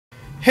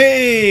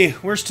Hey,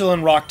 we're still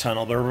in Rock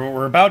Tunnel, but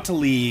we're about to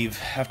leave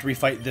after we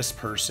fight this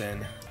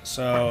person.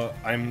 So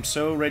I'm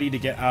so ready to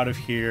get out of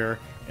here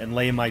and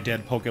lay my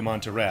dead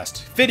Pokemon to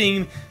rest.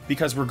 Fitting,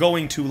 because we're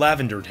going to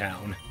Lavender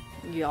Town.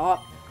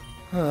 Yup.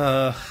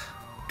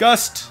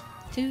 Gust!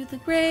 To the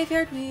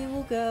graveyard we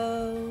will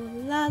go.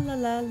 La la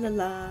la la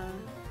la.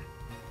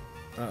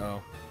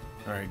 Uh-oh.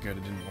 Alright, good,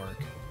 it didn't work.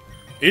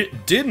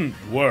 It didn't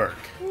work!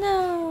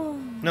 No.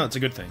 No, it's a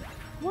good thing.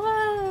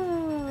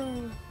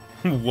 Whoa.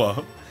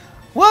 Whoa.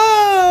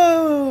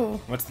 Whoa!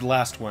 What's the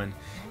last one?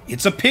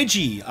 It's a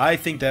Pidgey! I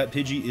think that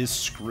Pidgey is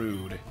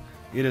screwed.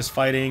 It is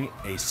fighting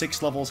a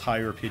 6 levels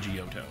higher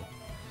Pidgeotto.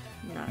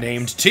 Nice.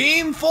 Named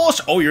Team Full...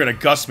 Oh, you're gonna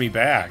gust me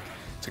back.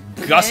 It's a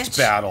gust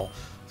battle.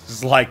 This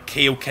is like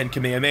Kaioken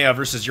Kamehameha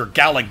versus your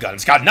Galick Gun.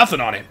 It's got nothing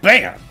on it.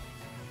 Bam!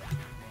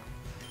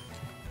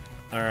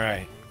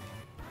 Alright.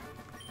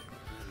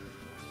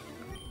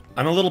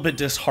 I'm a little bit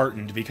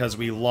disheartened because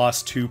we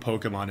lost 2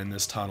 Pokemon in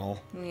this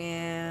tunnel.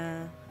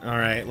 Yeah.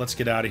 Alright, let's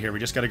get out of here. We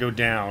just gotta go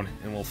down,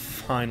 and we'll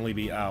finally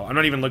be out. I'm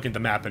not even looking at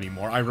the map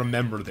anymore. I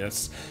remember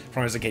this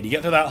from as a kid. You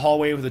get through that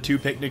hallway with the 2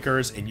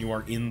 picnickers, and you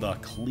are in the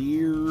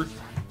clear.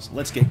 So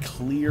let's get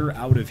clear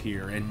out of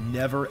here and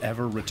never,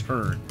 ever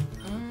return.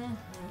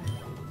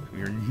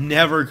 We're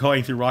never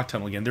going through Rock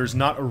Tunnel again. There's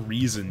not a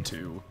reason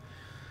to.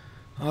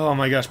 Oh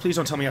my gosh, please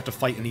don't tell me I have to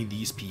fight any of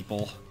these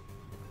people.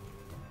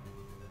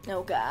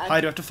 Oh god.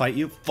 Hi, do I have to fight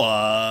you?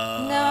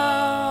 Fuck.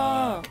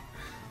 No.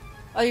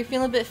 Oh, you're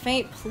feeling a bit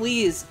faint?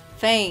 Please,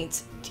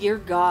 faint. Dear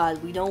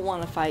God, we don't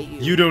want to fight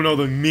you. You don't know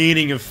the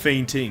meaning of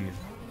fainting.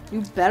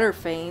 You better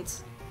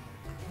faint.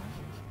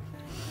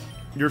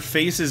 Your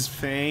face is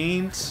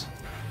faint?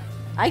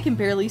 I can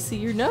barely see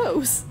your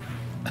nose.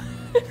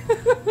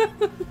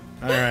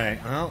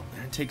 Alright, well,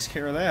 that takes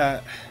care of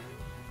that.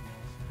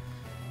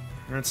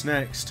 What's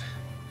next?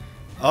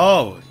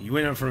 Oh, you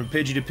went up from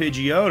Pidgey to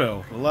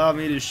Pidgeotto. Allow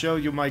me to show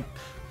you my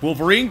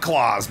Wolverine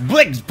claws.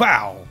 Bligs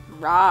pow!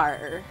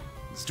 Rawr.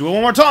 Let's do it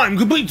one more time.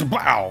 Complete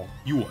pow!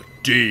 You are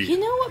dead. You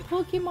know what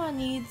Pokemon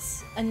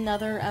needs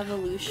another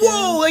evolution?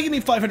 Whoa, they give me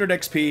 500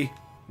 XP.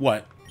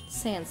 What?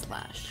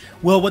 Sandslash.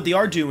 Well, what they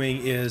are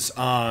doing is the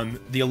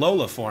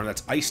Alola form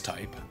that's ice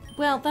type.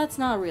 Well, that's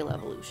not a real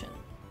evolution.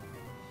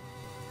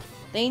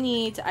 They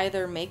need to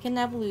either make an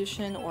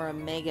evolution or a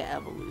mega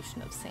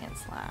evolution of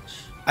Sandslash.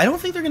 I don't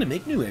think they're gonna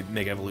make new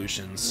Mega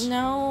Evolutions.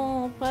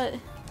 No, but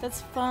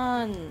that's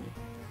fun.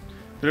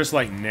 They're just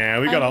like, nah,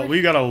 we got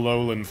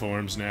Alolan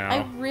forms now.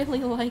 I really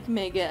like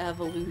mega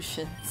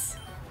evolutions.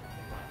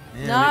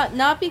 Yeah,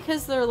 Not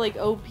because they're like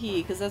OP,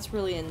 because that's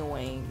really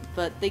annoying,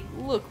 but they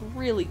look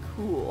really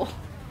cool.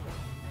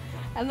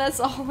 And that's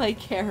all I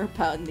care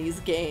about in these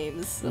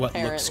games, What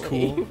apparently. looks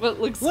cool? What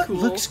looks What cool?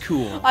 looks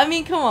cool? I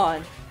mean, come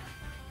on.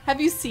 Have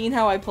you seen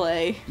how I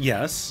play?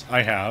 Yes,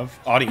 I have.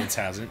 Audience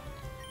hasn't.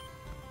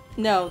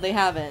 No, they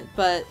haven't.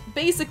 But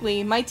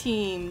basically, my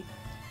team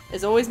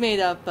is always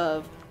made up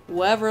of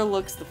whoever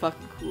looks the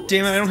fucking coolest.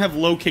 Damn it, I don't have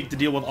low kick to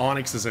deal with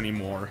Onyxes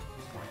anymore.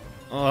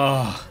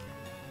 Ugh.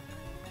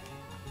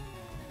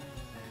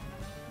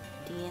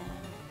 Damn.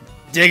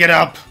 Dig it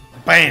up!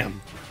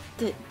 Bam!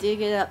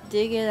 Dig it up,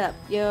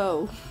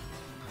 yo.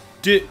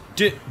 Dig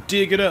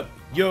it up,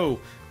 yo!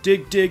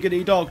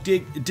 Diggity dog,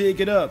 dig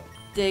it up!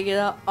 Dig it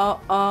up,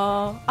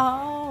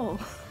 oh.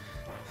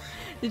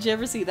 Did you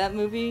ever see that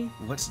movie?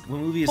 What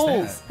movie is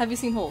Holes. that? Have you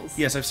seen Holes?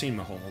 Yes, I've seen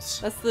the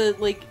Holes. That's the,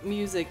 like,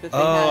 music that they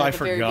had Oh, at I the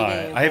very forgot.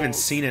 beginning of I haven't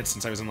Holes. seen it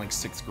since I was in like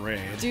 6th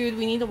grade. Dude,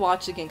 we need to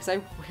watch it again, because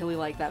I really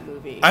like that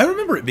movie. I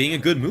remember it being a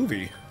good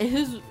movie.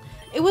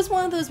 It was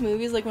one of those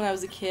movies, like, when I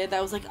was a kid, that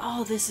I was like,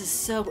 oh, this is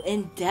so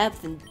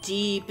in-depth and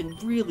deep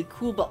and really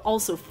cool, but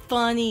also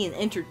funny and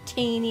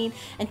entertaining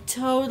and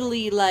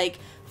totally, like,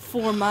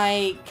 for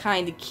my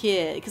kind of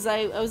kid. Because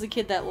I was a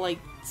kid that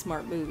liked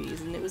smart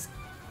movies, and it was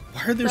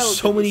Why are there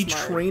so relatively many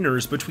smart.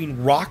 trainers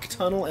between Rock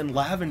Tunnel and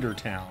Lavender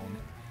Town?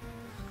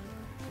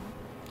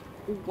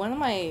 One of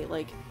my,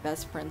 like,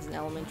 best friends in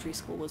elementary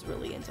school was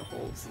really into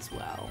Holes as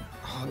well.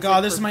 Oh It was, god,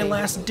 like, this is her my favorite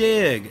last movie.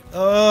 dig.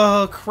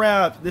 Oh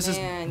crap, this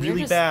Man, is you're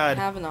really just bad.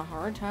 having a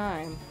hard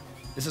time.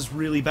 This is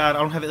really bad. I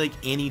don't have like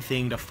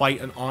anything to fight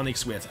an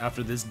Onyx with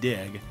after this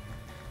dig.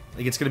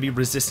 Like it's gonna be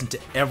resistant to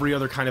every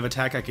other kind of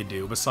attack I could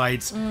do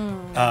besides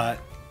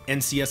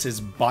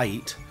NCS's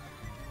bite.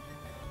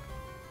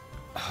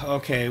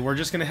 Okay, we're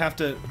just gonna have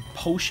to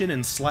potion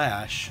and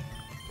slash.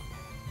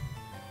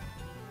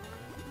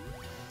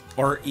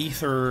 Or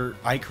Ether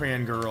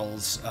Icran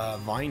Girl's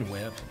Vine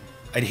Whip.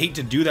 I'd hate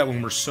to do that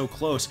when we're so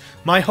close.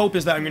 My hope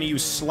is that I'm going to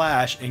use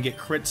Slash and get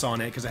crits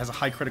on it because it has a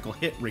high critical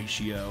hit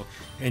ratio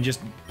and just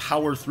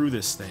power through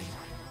this thing.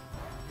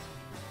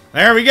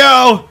 There we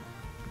go!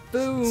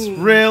 Boom! It's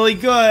really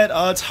good.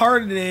 Oh, it's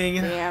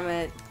hardening. Damn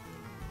it.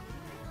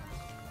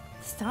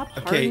 Stop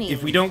Okay, hardening.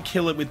 if we don't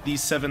kill it with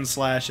these 7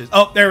 slashes...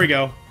 Oh, there we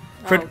go.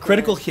 Okay.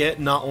 Critical hit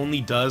not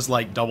only does,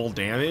 like, double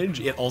damage,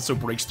 it also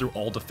breaks through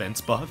all defense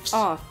buffs.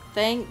 Oh,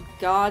 thank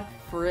God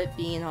for it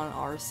being on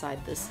our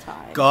side this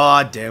time.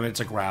 God damn it,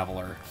 it's a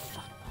Graveler.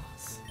 Fuck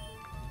balls.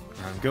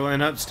 I'm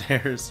going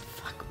upstairs.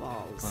 Fuck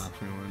balls. I'm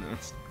going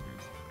upstairs.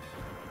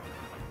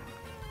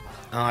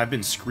 I've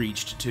been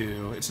screeched,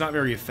 too. It's not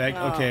very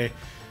effective. Oh. Okay.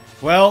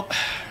 Well,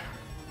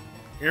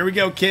 here we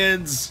go,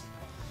 kids.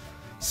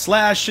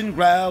 Slashing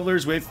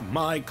growlers with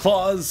my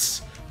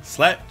claws.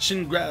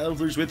 Slashing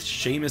growlers with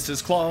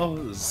Seamus's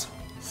claws.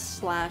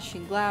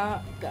 Slashing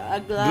I'm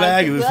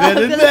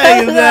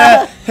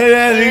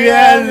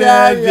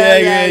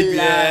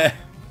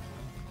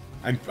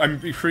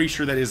pretty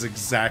sure that is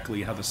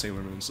exactly how the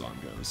Sailor Moon song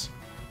goes.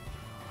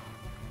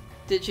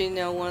 Did you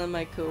know one of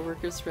my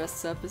coworkers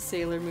dressed up as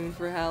Sailor Moon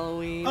for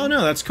Halloween? Oh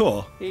no, that's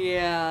cool.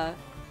 Yeah.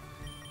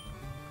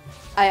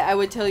 I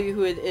would tell you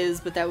who it is,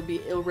 but that would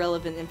be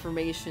irrelevant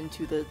information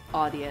to the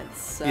audience.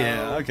 So.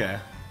 Yeah, okay.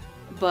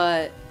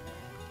 But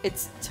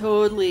it's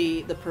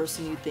totally the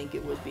person you think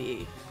it would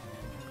be.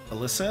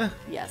 Alyssa?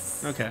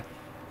 Yes. Okay.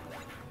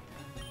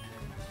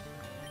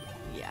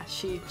 Yeah,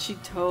 she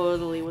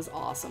totally was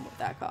awesome with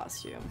that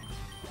costume.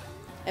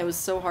 It was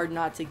so hard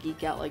not to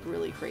geek out like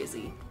really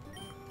crazy.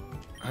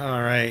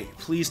 Alright,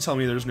 please tell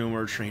me there's no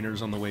more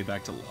trainers on the way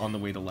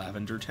to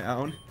Lavender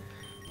Town.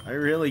 I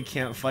really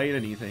can't fight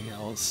anything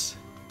else.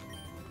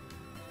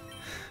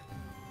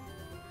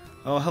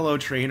 Oh, hello,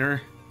 trainer.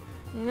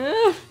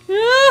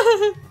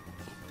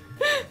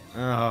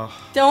 Oh.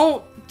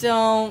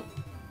 Don't.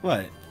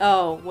 What?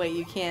 Oh, wait,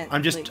 you can't.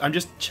 I'm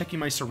just checking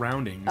my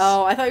surroundings.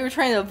 Oh, I thought you were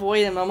trying to avoid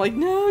him. I'm like,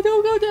 no,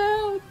 don't go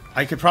down.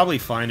 I could probably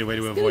find a way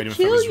to avoid him if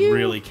I was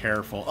really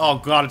careful. Oh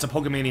god, it's a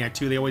Pokemaniac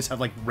too. They always have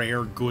like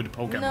rare, good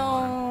Pokemon.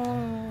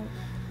 No.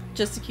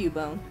 Just a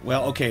Cubone.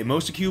 Well, okay,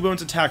 most of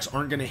Cubone's attacks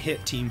aren't going to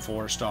hit Team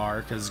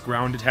 4-Star, because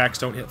ground attacks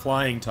don't hit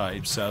flying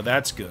types, so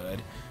that's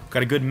good.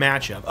 Got a good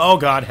matchup. Oh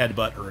god,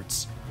 headbutt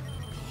hurts.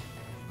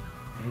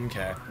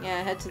 Okay.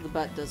 Yeah, head to the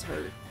butt does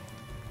hurt.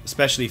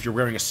 Especially if you're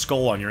wearing a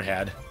skull on your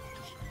head.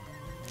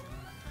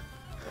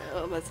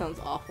 Oh, that sounds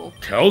awful.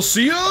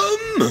 Calcium!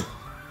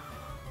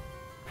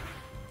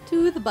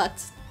 To the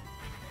butts.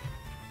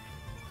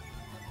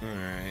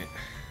 Alright.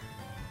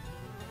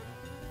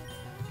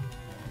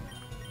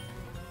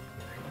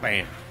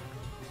 Bam.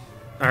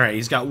 Alright,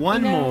 he's got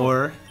one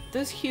more.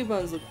 Those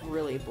Cubones look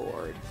really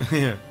bored.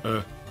 Yeah.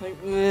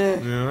 Like,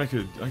 meh. Yeah,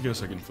 I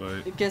guess I can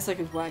fight. I guess I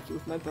could whack you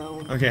with my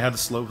bone. Okay, how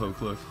does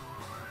Slowpoke look?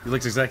 He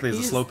looks exactly as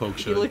a Slowpoke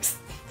should.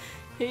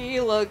 He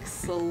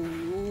looks a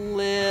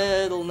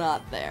little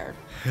not there.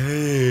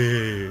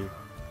 Hey.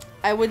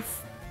 I would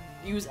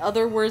use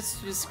other words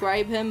to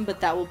describe him,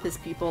 but that will piss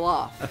people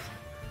off.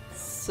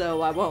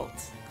 So I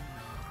won't.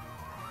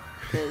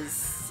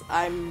 Because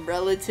I'm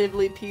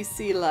relatively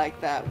PC like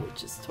that,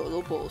 which is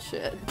total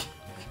bullshit.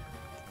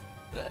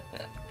 Big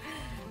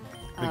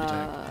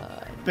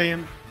attack.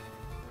 Bam.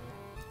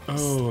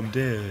 Oh, I'm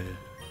dead.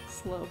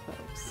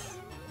 Slowpokes.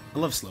 I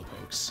love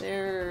Slowpokes.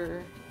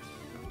 They're...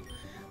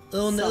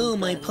 Oh no,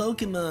 my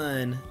something.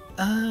 Pokemon.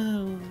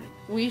 Oh.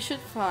 We should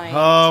find...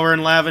 Oh, we're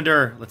in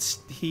Lavender. Let's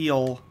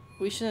heal.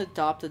 We should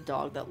adopt a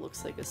dog that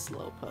looks like a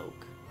Slowpoke.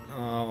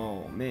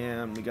 Oh,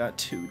 man. We got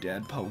 2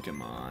 dead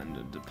Pokemon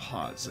to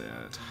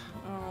deposit.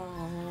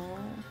 Oh.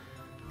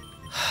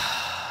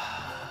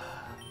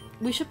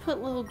 We should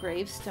put little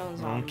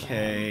gravestones on them.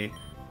 Okay.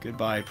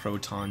 Goodbye,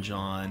 Proton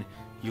John.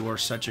 You are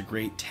such a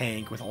great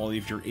tank with all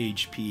of your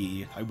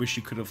HP. I wish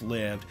you could have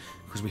lived,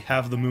 because we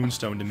have the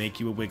Moonstone to make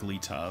you a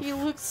Wigglytuff. He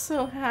looks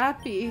so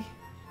happy.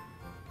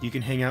 You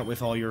can hang out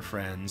with all your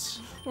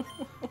friends.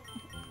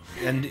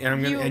 and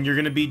you're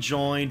gonna be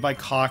joined by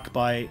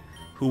Cockbite,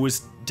 who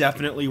was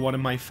definitely one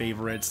of my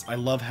favorites. I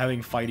love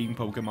having fighting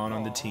Pokemon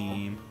on the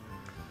team.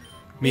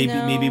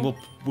 Maybe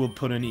we'll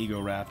put an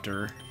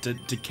Egoraptor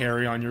to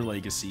carry on your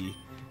legacy.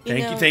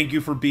 Thank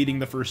you for beating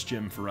the first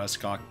gym for us,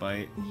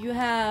 Cockbite.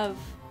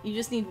 You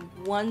just need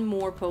one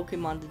more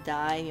Pokemon to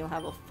die, and you'll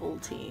have a full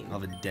team. I'll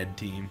have a dead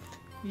team.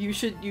 You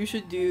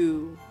should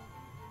do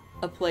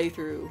a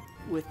playthrough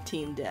with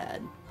Team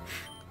Dead.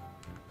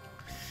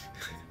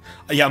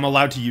 Yeah, I'm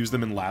allowed to use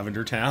them in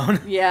Lavender Town.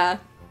 Yeah.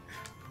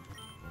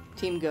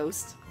 Team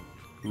Ghost.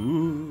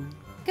 Ooh.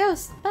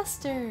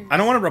 Ghostbusters. I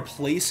don't want to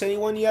replace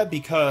anyone yet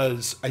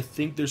because I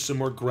think there's some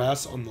more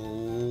grass on the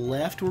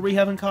left where we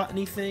haven't caught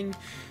anything.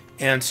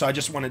 And so I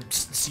just want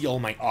to see all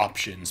my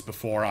options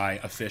before I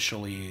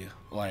officially,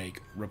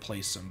 like,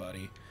 replace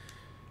somebody.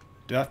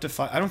 Do I have to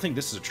fight? I don't think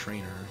this is a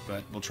trainer,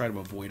 but we'll try to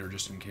avoid her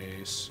just in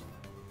case.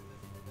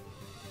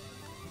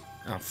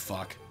 Oh,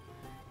 fuck.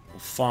 Well,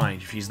 fine,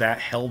 if he's that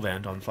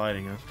hellbent on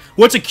fighting us.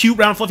 What's a cute,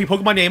 round, fluffy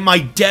Pokemon named My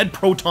Dead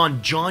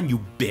Proton John,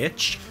 you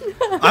bitch?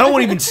 I don't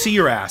want to even see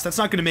your ass. That's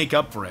not going to make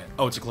up for it.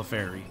 Oh, it's a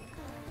Clefairy.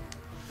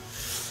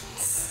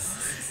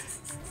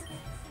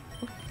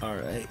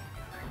 Alright.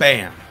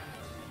 Bam.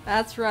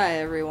 That's right,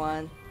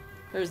 everyone.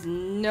 There's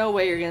no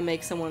way you're gonna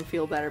make someone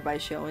feel better by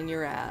showing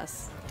your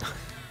ass.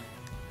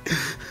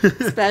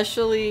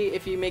 Especially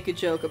if you make a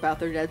joke about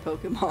their dead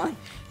Pokemon.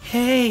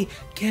 Hey,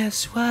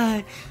 guess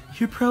what?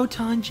 Your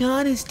Proton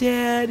John is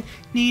dead.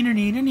 Neener,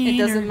 neener, neener. It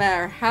doesn't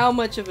matter how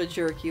much of a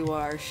jerk you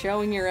are.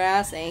 Showing your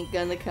ass ain't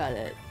gonna cut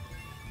it.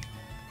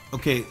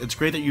 Okay, it's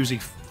great that you're using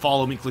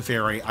Follow Me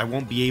Clefairy. I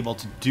won't be able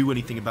to do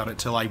anything about it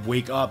till I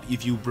wake up.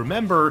 If you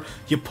remember,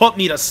 you put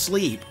me to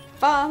sleep.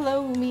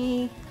 Follow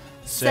me.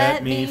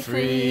 set me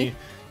free.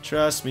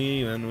 Trust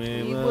me when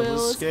we will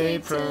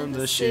escape from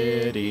the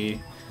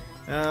city.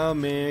 I'll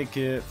make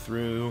it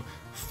through.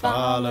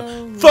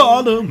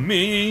 Follow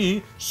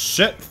me.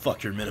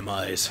 Fuck your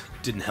minimize.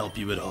 Didn't help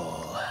you at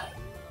all.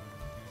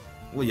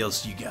 What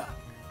else you got?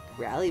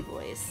 Rally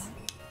voice.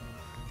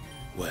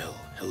 Well,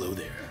 hello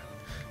there,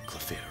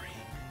 Clefairy.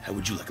 How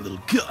would you like a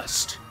little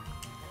gust?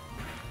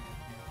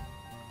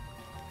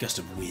 Gust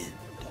of wind.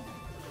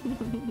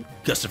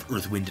 Gust of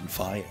earth, wind, and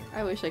fire.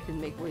 I wish I could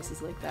make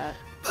voices like that.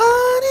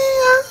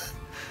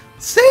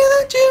 Say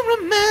that you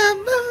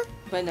remember.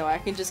 But no, I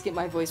can just get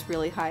my voice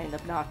really high and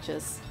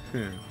obnoxious.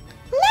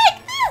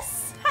 Like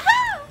this!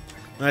 Haha!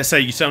 I say,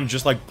 you sound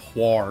just like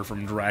Poir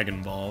from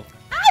Dragon Ball.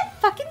 I'm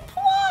fucking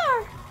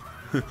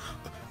poor!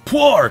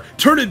 Poir,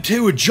 turn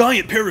into a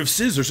giant pair of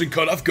scissors and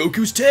cut off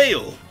Goku's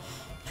tail.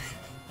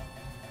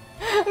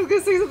 I was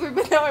gonna say something,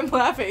 but now I'm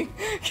laughing.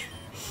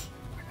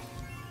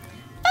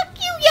 Fuck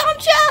you,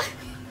 Yamcha!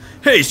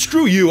 Hey,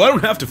 screw you, I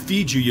don't have to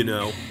feed you, you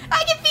know.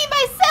 I can feed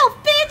myself,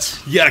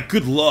 bitch! Yeah,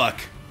 good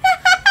luck.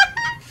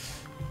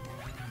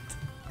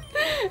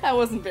 That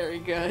wasn't very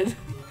good.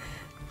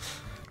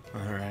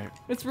 Alright.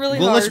 It's really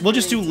We'll hard.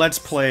 just do Let's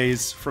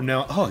Plays from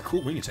now. Oh,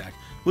 cool wing attack.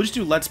 We'll just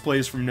do Let's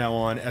Plays from now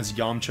on as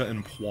Yamcha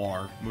and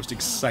Poir. Most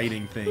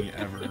exciting thing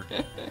ever.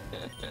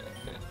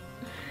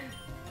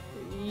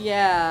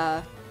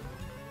 Yeah.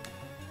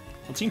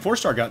 Well, Team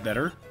 4-Star got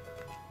better.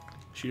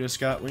 She just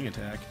got wing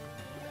attack.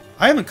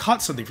 I haven't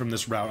caught something from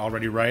this route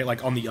already, right?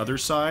 Like on the other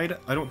side?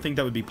 I don't think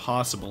that would be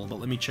possible, but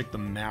let me check the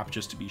map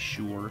just to be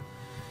sure.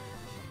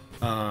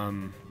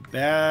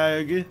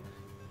 Bag.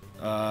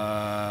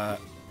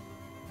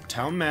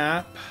 Town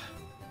map.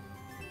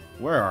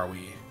 Where are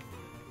we?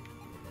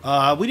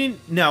 We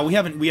didn't. No, we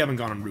haven't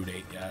gone on Route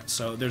 8 yet,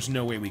 so there's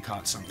no way we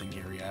caught something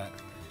here yet.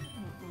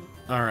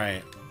 All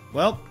right.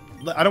 Well,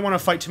 I don't want to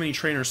fight too many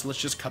trainers, so let's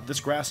just cut this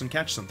grass and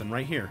catch something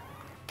right here.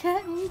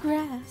 Cutting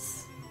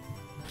grass.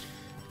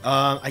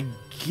 I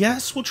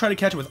guess we'll try to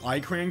catch it with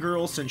Icran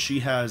Girl since she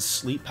has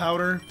sleep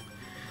powder.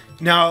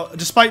 Now,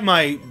 despite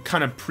my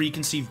kind of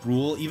preconceived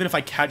rule, even if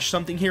I catch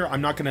something here,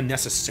 I'm not going to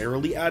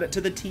necessarily add it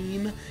to the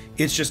team.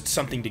 It's just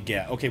something to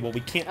get. Okay, well, we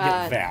can't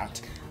get that.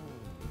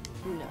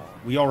 No.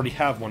 We already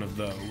have one of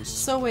those.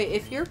 So wait,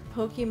 if your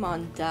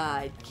Pokemon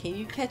died, can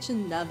you catch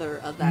another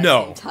of that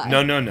same type?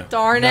 No.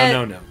 Darn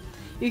it. No.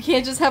 You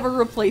can't just have a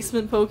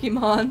replacement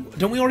Pokemon.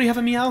 Don't we already have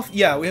a Meowth?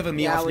 Yeah, we have a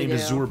Meowth named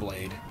Azure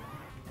Blade.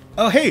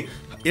 Oh, hey,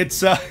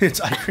 it's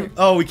Icran.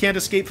 Oh, we can't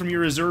escape from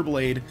your Azure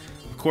Blade.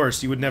 Of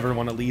course, you would never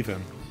want to leave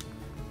him.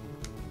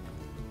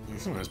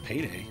 Someone has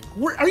payday.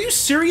 Are you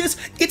serious?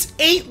 It's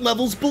 8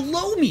 levels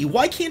below me.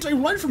 Why can't I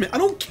run from it? I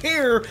don't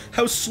care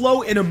how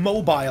slow and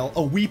immobile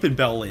a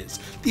Weepinbell is.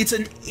 It's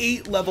an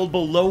 8 level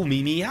below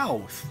me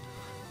Meowth.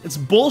 It's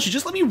bullshit.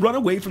 Just let me run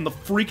away from the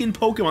freaking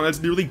Pokemon that's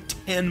nearly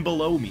 10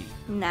 below me.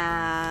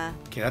 Nah.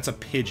 Okay, that's a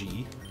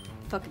Pidgey.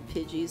 Fucking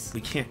Pidgeys. We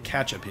can't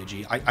catch a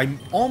Pidgey. I'm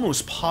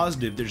almost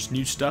positive there's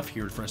new stuff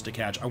here for us to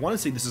catch. I want to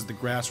say this is the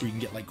grass where you can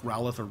get like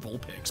Growlithe or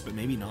Vulpix, but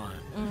maybe not.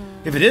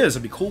 If it is,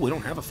 it'd be cool. We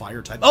don't have a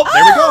fire type. Oh,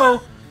 there we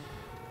go!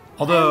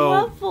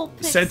 Although,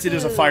 since it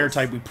is a fire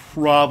type, we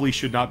probably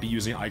should not be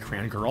using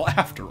Icran Girl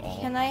after all.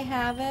 Can I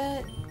have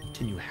it?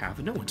 Can you have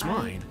it? No, it's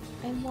mine.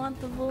 I want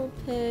the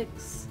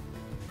Vulpix.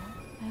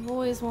 I've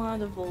always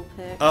wanted a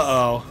Vulpix.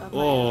 Uh-oh.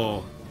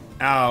 Oh.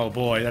 Ow,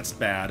 boy, that's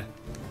bad.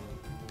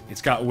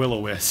 It's got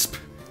Will-O-Wisp.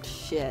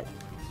 Shit.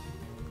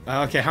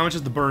 Okay, how much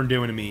is the burn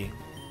doing to me?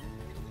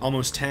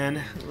 Almost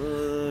 10?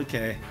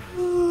 Okay.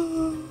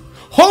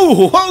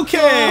 Oh,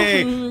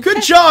 okay!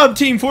 Good job,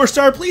 Team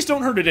 4-Star. Please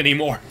don't hurt it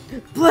anymore.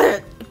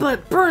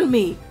 But burn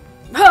me!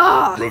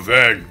 Ah!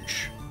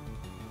 Revenge.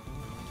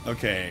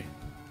 Okay.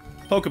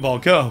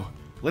 Pokeball, go.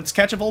 Let's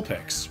catch a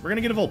Vulpix. We're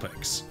gonna get a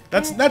Vulpix.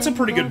 That's a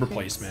pretty good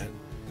replacement.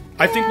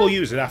 I think we'll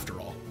use it after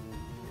all.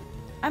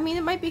 I mean,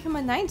 it might become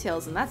a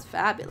Ninetales, and that's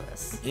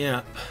fabulous.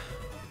 Yeah.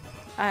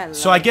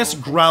 So I guess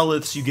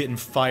Growlithes you get in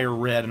Fire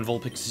Red and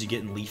Vulpixes you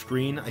get in Leaf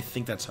Green. I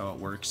think that's how it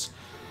works.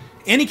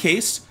 Any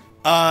case,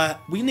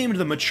 we named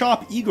the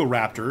Machop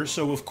Egoraptor,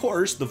 so of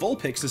course the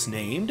Vulpix is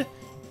named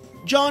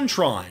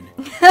JonTron.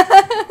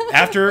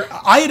 After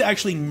I had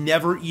actually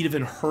never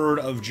even heard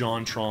of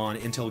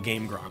JonTron until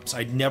Game Grumps.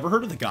 I'd never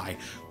heard of the guy,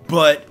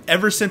 but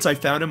ever since I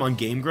found him on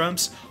Game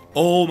Grumps,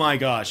 oh my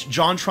gosh,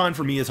 JonTron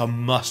for me is a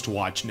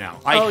must-watch now.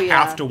 I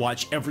have to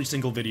watch every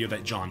single video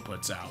that John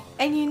puts out.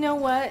 And you know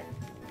what?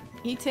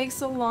 He takes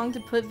so long to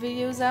put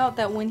videos out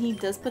that when he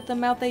does put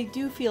them out, they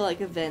do feel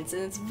like events,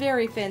 and it's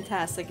very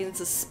fantastic, and it's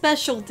a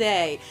special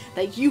day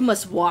that you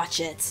must watch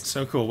it.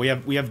 So cool. We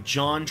have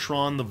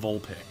JonTron the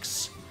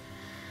Vulpix.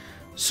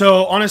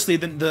 So honestly,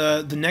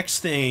 the next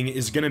thing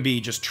is going to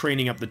be just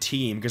training up the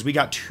team, because we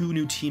got 2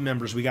 new team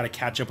members. We got to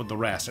catch up with the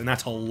rest, and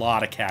that's a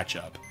lot of catch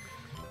up.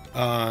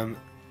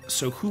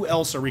 So who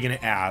else are we going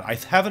to add? I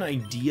have an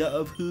idea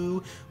of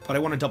who, but I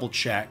want to double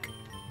check.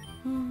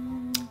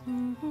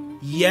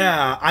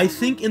 Yeah, I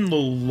think in the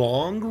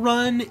long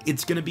run,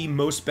 it's going to be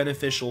most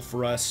beneficial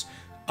for us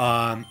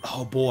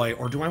Oh boy,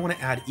 or do I want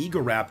to add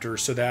Egoraptor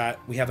so that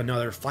we have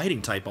another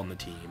fighting type on the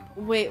team?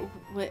 Wait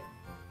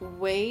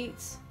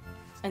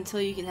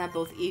until you can have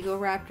both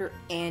Egoraptor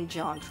and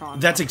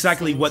Jontron. That's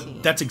exactly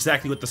what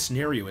the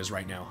scenario is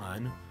right now,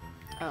 hon.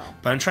 Oh.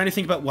 But I'm trying to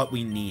think about what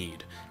we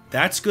need.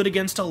 That's good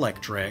against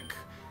electric.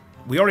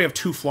 We already have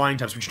 2 flying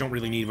types, which you don't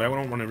really need, but I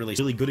don't want to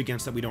really good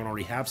against that we don't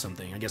already have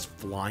something. I guess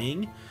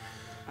flying?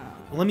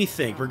 Let me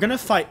think. We're going to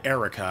fight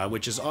Erica,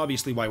 which is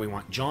obviously why we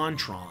want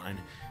Jontron,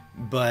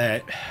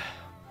 but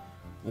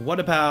what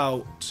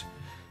about...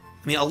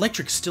 I mean,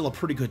 electric's still a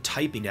pretty good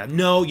typing now.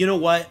 No, you know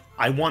what?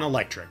 I want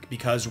electric,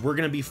 because we're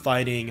going to be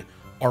fighting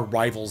our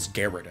rivals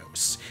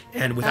Gyarados.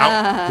 And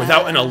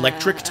without an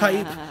electric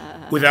type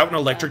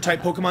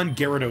Pokemon,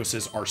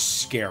 Gyaradoses are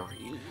scary.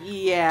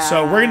 Yeah.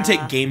 So we're going to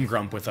take Game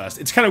Grump with us.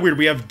 It's kind of weird.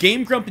 We have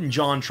Game Grump and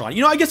Jontron.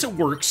 You know, I guess it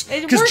works.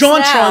 Because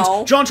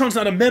Jontron's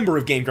not a member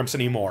of Game Grumps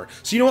anymore.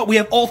 So you know what? We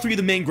have all 3 of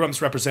the main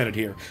Grumps represented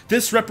here.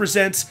 This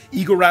represents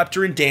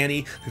Egoraptor and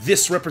Danny.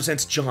 This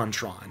represents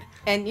Jontron.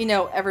 And, you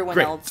know, everyone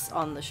else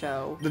on the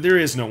show. There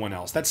is no one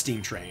else. That's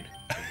Steam Train.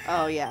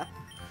 Oh, yeah.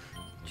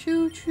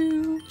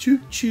 Choo-choo.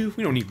 Choo-choo.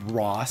 We don't need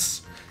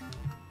Ross.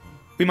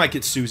 We might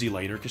get Susie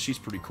later, because she's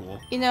pretty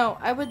cool. You know,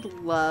 I would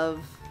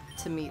love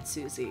to meet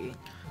Susie.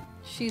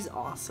 She's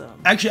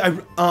awesome. Actually,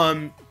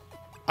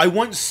 I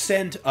once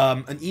sent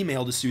an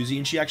email to Susie,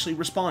 and she actually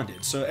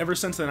responded. So ever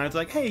since then, I was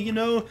like, hey, you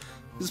know,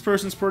 this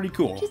person's pretty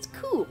cool. She's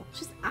cool.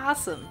 She's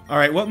awesome. All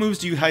right, what moves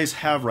do you guys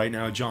have right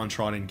now,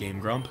 Jontron and Game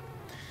Grump?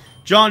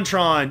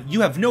 Jontron,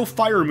 you have no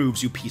fire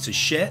moves, you piece of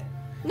shit.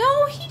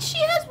 No, she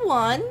has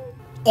one.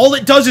 All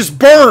it does is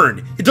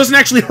burn. It doesn't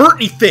actually hurt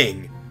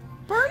anything.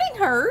 Burning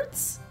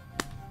hurts.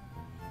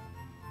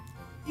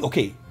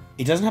 Okay,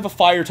 it doesn't have a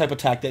fire type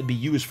attack that'd be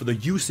used for the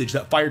usage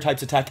that fire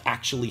types attack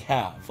actually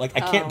have. Like,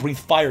 I can't breathe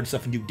fire and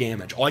stuff and do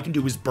damage. All I can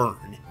do is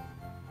burn.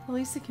 At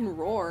least it can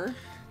roar.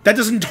 That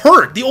doesn't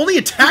hurt. The only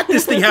attack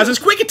this thing has is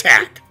quick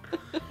attack.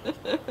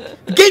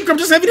 Game Grump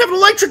doesn't even have an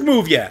electric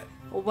move yet.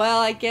 Well,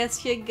 I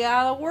guess you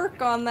gotta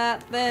work on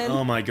that then.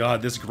 Oh my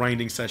god, this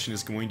grinding session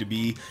is going to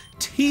be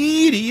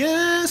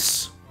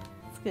tedious.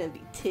 It's gonna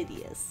be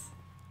tedious.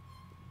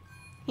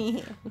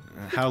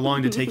 How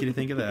long did it take you to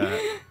think of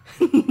that?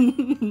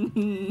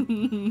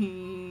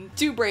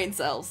 2 brain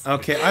cells.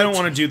 Okay, I don't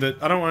want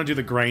to do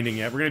the grinding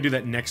yet. We're gonna do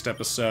that next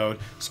episode.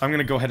 So I'm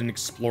gonna go ahead and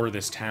explore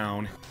this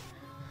town.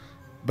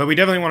 But we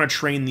definitely want to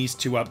train these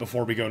 2 up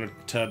before we go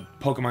to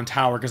Pokemon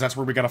Tower, because that's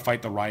where we gotta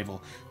fight the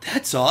rival.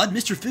 That's odd.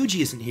 Mr.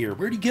 Fuji isn't here.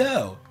 Where'd he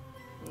go?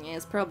 Yeah,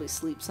 it's probably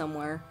asleep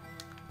somewhere.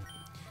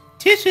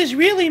 This is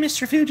really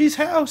Mr. Fuji's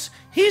house.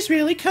 He's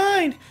really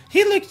kind.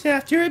 He looks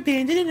after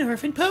abandoned and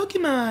orphaned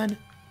Pokemon.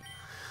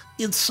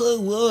 It's so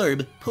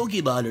warm.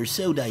 Pokemon are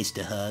so nice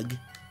to hug.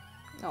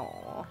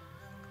 Aww.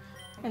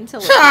 Until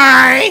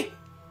Sorry!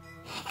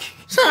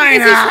 Sorry,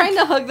 Is he trying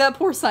to hug that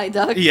poor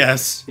Psyduck?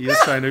 Yes, he is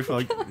trying to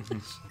like...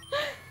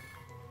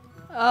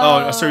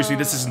 Oh, seriously,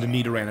 this isn't a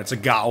Nidoran, it's a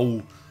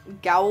Gao.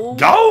 Gao.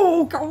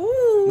 Gao!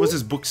 Gao. What's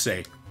his book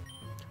say?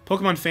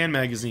 Pokemon Fan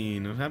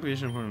Magazine.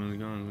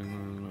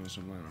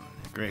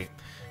 Great.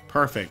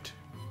 Perfect.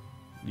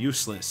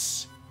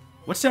 Useless.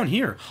 What's down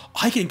here?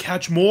 I can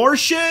catch more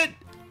shit?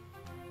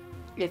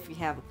 If you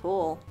have a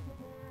pool.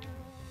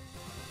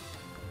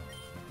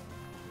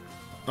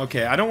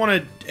 Okay, I don't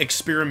want to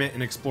experiment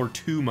and explore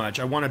too much.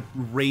 I want to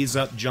raise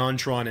up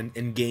Jontron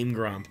and Game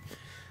Grump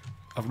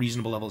of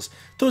reasonable levels.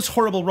 Those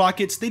horrible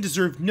rockets, they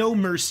deserve no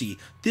mercy.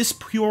 This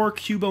pure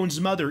Cubone's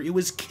mother, it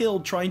was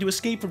killed trying to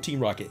escape from Team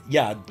Rocket.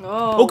 Yeah,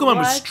 Pokemon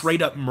was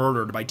straight up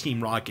murdered by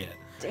Team Rocket.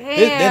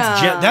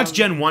 Damn. That's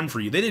Gen 1 for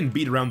you. They didn't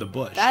beat around the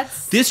bush.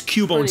 This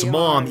Cubone's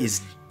mom hard.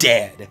 is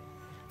dead.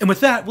 And with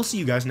that, we'll see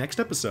you guys next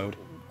episode.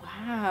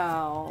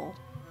 Wow.